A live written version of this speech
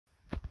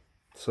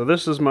So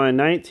this is my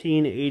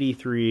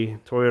 1983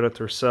 Toyota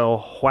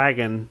Tercel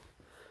wagon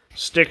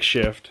stick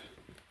shift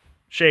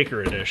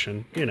shaker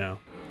edition. You know,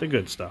 the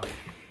good stuff.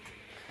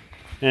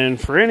 And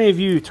for any of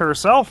you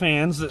Tercel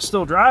fans that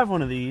still drive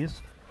one of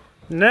these,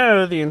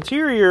 know the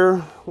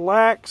interior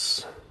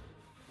lacks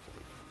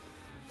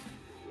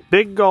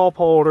big gulp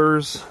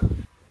holders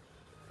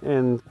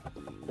and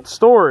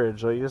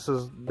storage. Like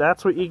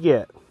that's what you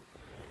get.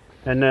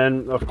 And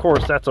then of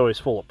course that's always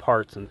full of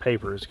parts and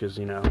papers, because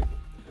you know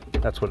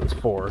that's what it's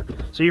for.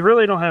 So you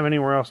really don't have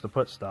anywhere else to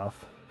put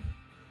stuff,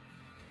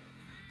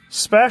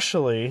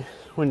 especially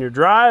when you're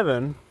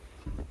driving.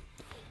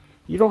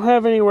 You don't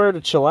have anywhere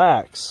to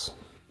chillax.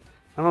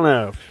 I don't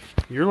know if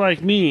you're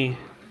like me,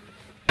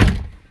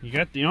 you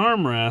got the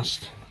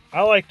armrest.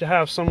 I like to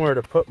have somewhere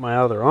to put my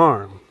other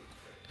arm,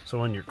 so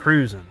when you're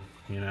cruising,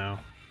 you know,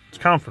 it's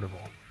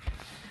comfortable.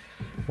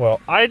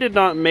 Well, I did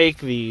not make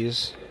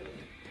these.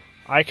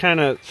 I kind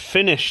of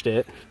finished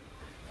it,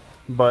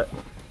 but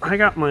I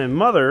got my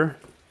mother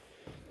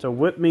to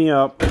whip me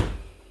up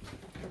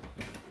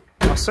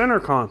a center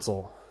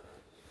console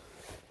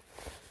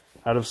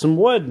out of some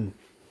wood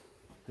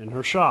in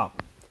her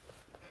shop.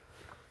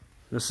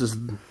 This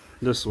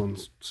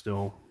one's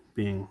still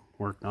being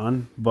worked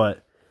on,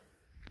 but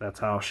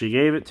that's how she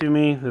gave it to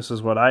me. This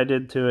is what I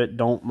did to it.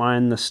 Don't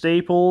mind the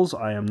staples.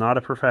 I am not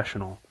a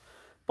professional.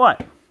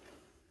 But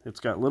it's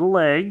got little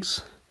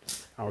legs.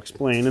 I'll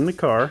explain in the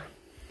car.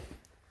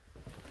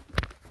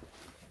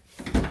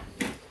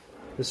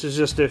 This is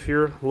just if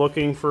you're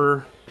looking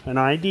for an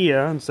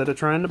idea, instead of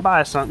trying to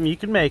buy something, you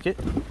can make it.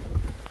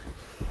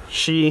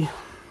 She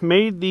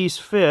made these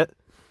fit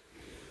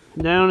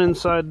down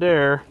inside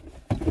there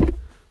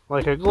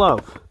like a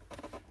glove.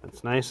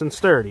 It's nice and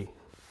sturdy.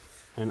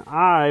 And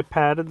I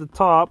padded the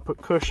top,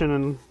 put cushion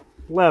and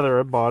leather.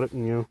 I bought it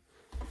in, you know,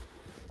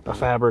 a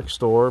fabric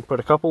store. Put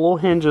a couple little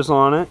hinges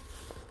on it.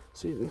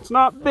 See, it's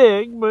not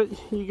big, but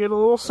you get a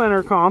little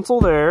center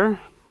console there.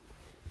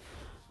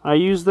 I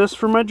use this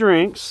for my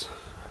drinks.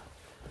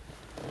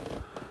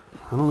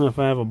 I don't know if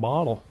I have a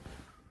bottle.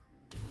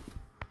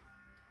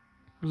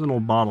 There's an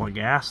old bottle of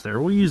gas there.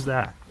 We'll use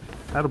that.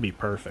 That'll be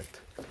perfect.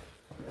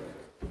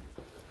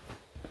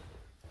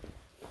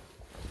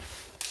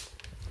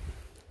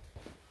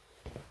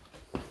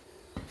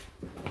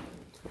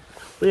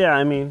 But yeah,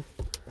 I mean,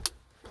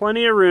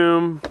 plenty of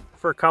room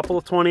for a couple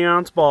of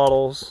 20-ounce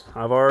bottles.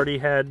 I've already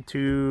had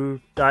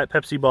 2 Diet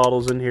Pepsi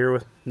bottles in here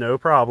with no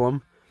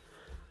problem.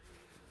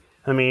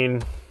 I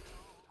mean,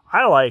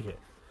 I like it.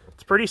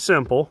 It's pretty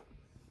simple.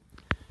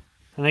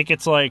 I think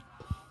it's like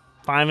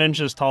 5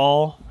 inches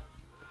tall.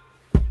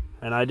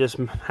 And I just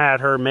had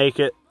her make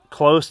it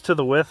close to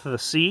the width of the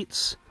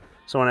seats.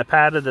 So when I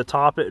patted the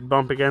top, it'd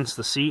bump against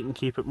the seat and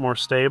keep it more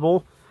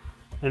stable.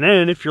 And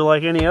then if you're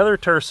like any other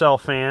Tercel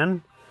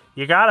fan,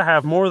 you gotta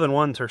have more than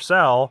one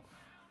Tercel.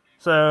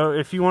 So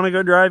if you want to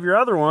go drive your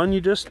other one, you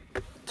just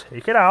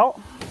take it out,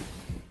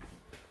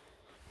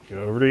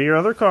 go over to your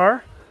other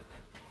car.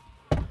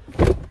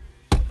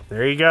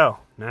 There you go.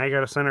 Now you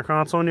got a center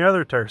console on your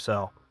other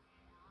Tercel.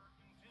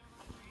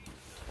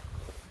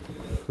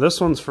 This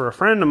one's for a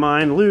friend of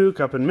mine, Luke,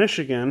 up in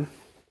Michigan.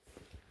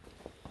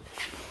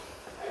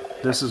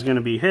 This is going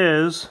to be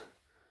his.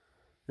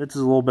 This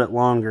is a little bit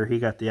longer. He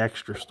got the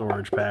extra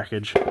storage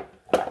package.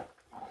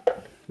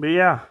 But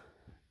yeah,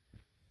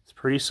 it's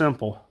pretty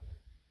simple.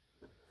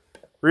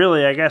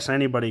 Really, I guess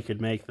anybody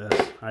could make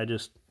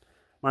this.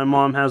 My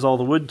mom has all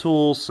the wood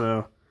tools,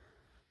 so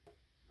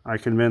I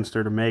convinced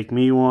her to make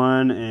me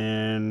one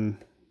and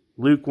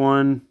Luke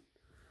one.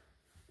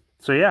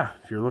 So yeah,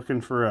 if you're looking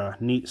for a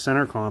neat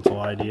center console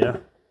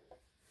idea,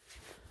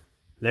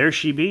 there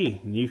she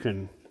be. You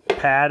can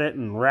pad it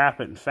and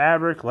wrap it in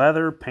fabric,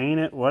 leather, paint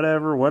it,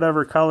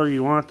 whatever color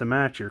you want to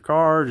match your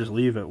car. Just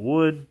leave it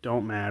wood,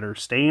 don't matter.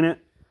 Stain it.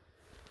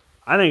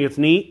 I think it's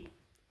neat.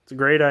 It's a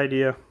great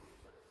idea.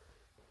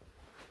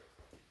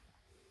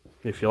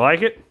 If you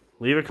like it,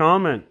 leave a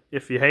comment.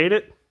 If you hate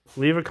it,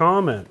 leave a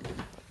comment.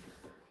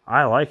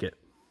 I like it.